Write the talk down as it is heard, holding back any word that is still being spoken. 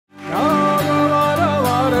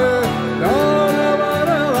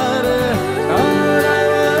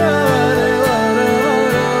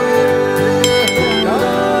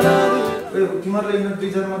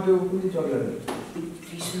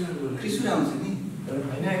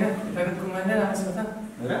होइन हैन यताको कुमारले आछ त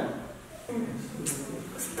हैन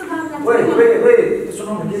कस्तो काम लाग्छ ओइ त्यसो न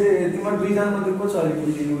के तिम्रो दुई जना मध्ये को छ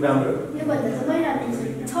अलिकति राम्रो यो भन्दा त मै राम्रो छ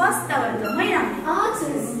छस् त भन्दा मै राम्रो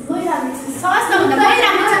मै राम्रो छस् त भन्दा मै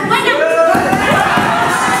राम्रो छ मै राम्रो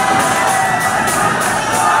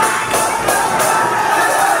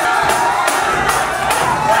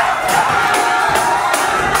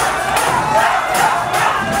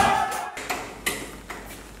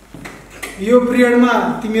यो पिरियडमा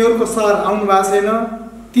तिमीहरुको सर आउनु भएको छैन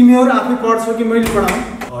तिमीहरु आफै पढ्छौ कि मैले पढाऊ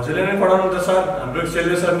हजुरले नै पढाउनु त सर हाम्रो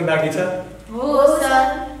सिलेबस नि बाँकी छ हो सर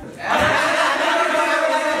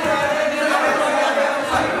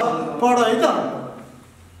पढ है त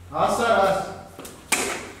हस् सर हस्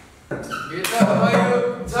गीत भयो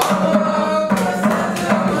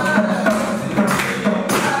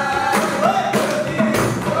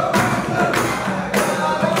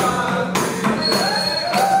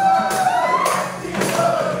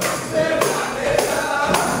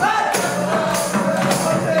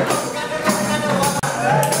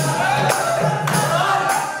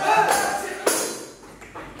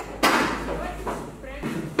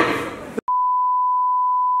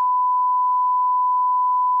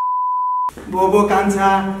बोबो कान्छा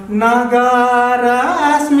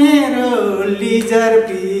नगरास मेरो लिजर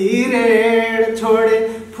पिरियड छोडे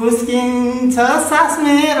फुस्किन्छ सास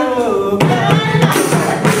मेरो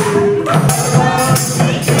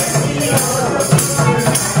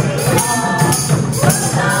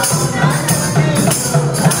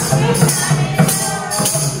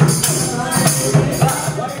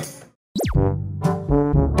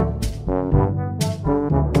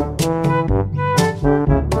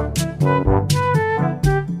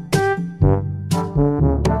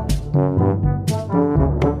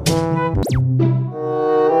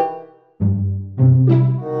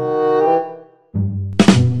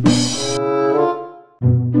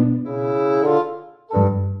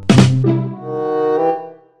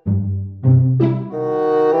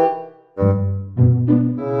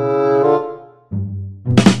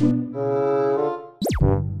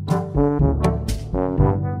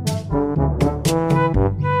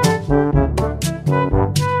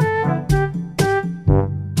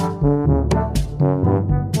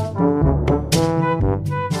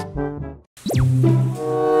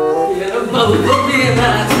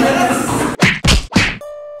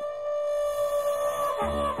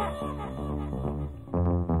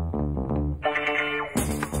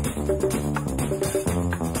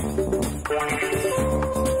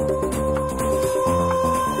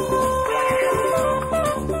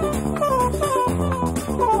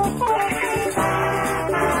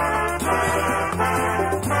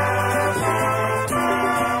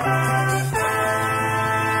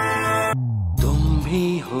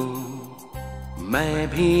मैं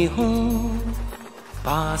भी हूँ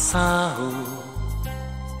पास आओ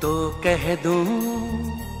तो कह दूं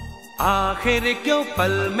आखिर क्यों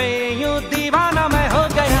पल में यूं दीवाना मैं हो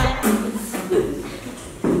गया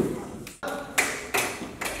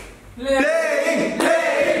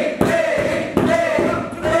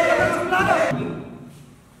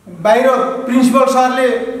बाहिर प्रिन्सिपल सरले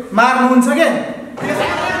मार्नुहुन्छ के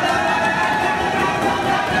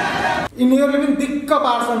यिनीहरूले पनि दिक्क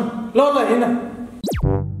पार्छन् ल हैन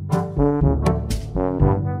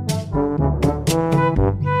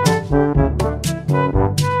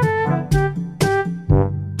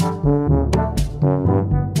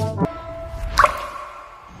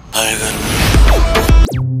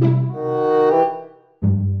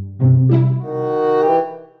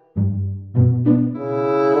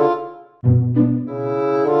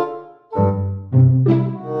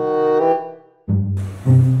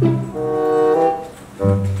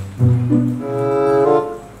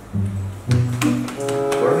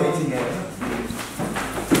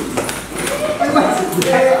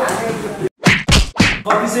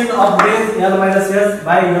Coefficient of length L minus S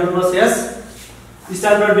by L plus S.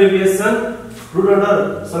 Standard deviation root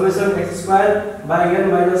under summation x square by n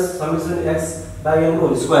minus summation x by n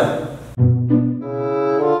whole square. N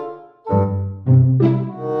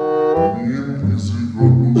is equal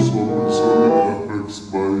to summation fx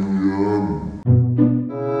by n.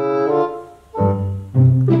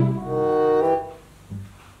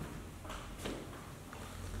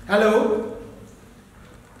 Hello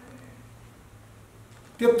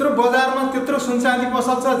त्यत्रो बजारमा त्यत्रो सुनचाँदी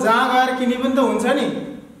पसल छ जहाँ गएर किने पनि त हुन्छ नि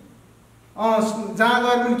जहाँ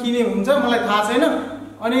गएर पनि किने हुन्छ मलाई थाहा छैन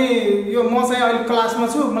अनि यो म चाहिँ अहिले क्लासमा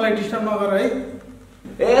छु मलाई डिस्टर्ब नगर है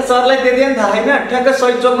ए सरलाई त्यति पनि थाहा छैन ठ्याक्क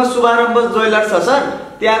सही चोकमा शुभारम्भ ज्वेलर्स छ सर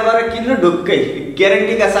त्यहाँ गएर किन्नु ढुक्कै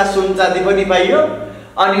ग्यारेन्टीका साथ सुन चाँदी पनि पाइयो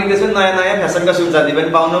अनि त्यसमा नयाँ नयाँ फेसनका सुनचाँदी पनि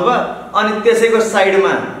पाउनुभयो। अनि त्यसैको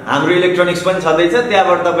साइडमा हाम्रो इलेक्ट्रोनिक्स पनि छँदैछ,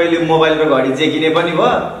 त्यहाँबाट तपाईँले मोबाइल र घडी जे किने पनि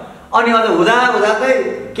भयो। अनि अझ हुँदा हुँदाकै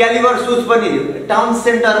क्यालिबर सुज पनि टाउन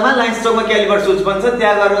सेन्टरमा लाइन्स चौकमा क्यालिबर सुज पनि छ,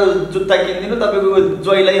 त्यहाँ गएर जुत्ता किनिदिनु। तपाईँको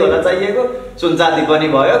जोइलै होला चाहिएको, सुनचाँदी पनि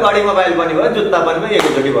भयो, घडी मोबाइल पनि भयो, जुत्ता पनि भयो,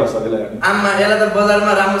 एकैचोटि भयो सबैलाई। आम्मा यसलाई त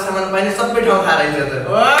बजारमा राम्रो सामान पाइने सबै ठाउँ थाहा रहेछ त।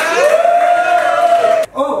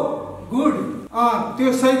 ओ गुड। त्यो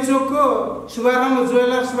सही चोकको शुभारम्भ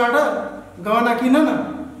ज्वेलर्सबाट गहना किन न।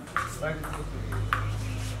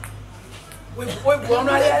 ओइ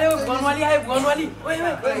बनवाली आयो, बनवाली आयो, बनवाली। ओइ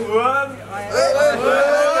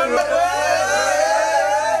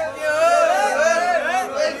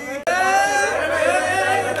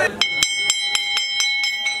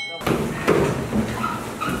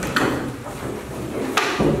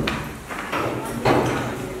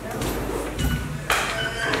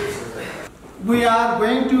We are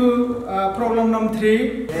going to problem number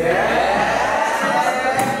 3.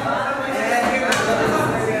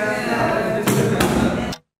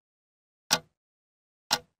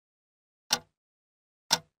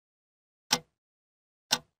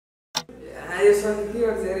 यो सधैँ के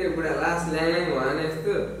गर्छ अरे यो बुढा लास्ट ल्याङल्याङ भएन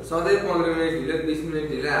यस्तो सधैँ 15 मिनट ढिलो 20 मिनट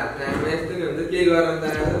ढिलो हाफ टाइममा यस्तो नि हुन्छ केही गर्न त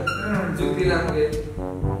जुक्ति लाग्ने।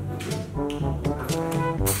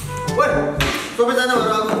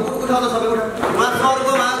 सबैजनाहरू अब उठाउँदा सबै उठा।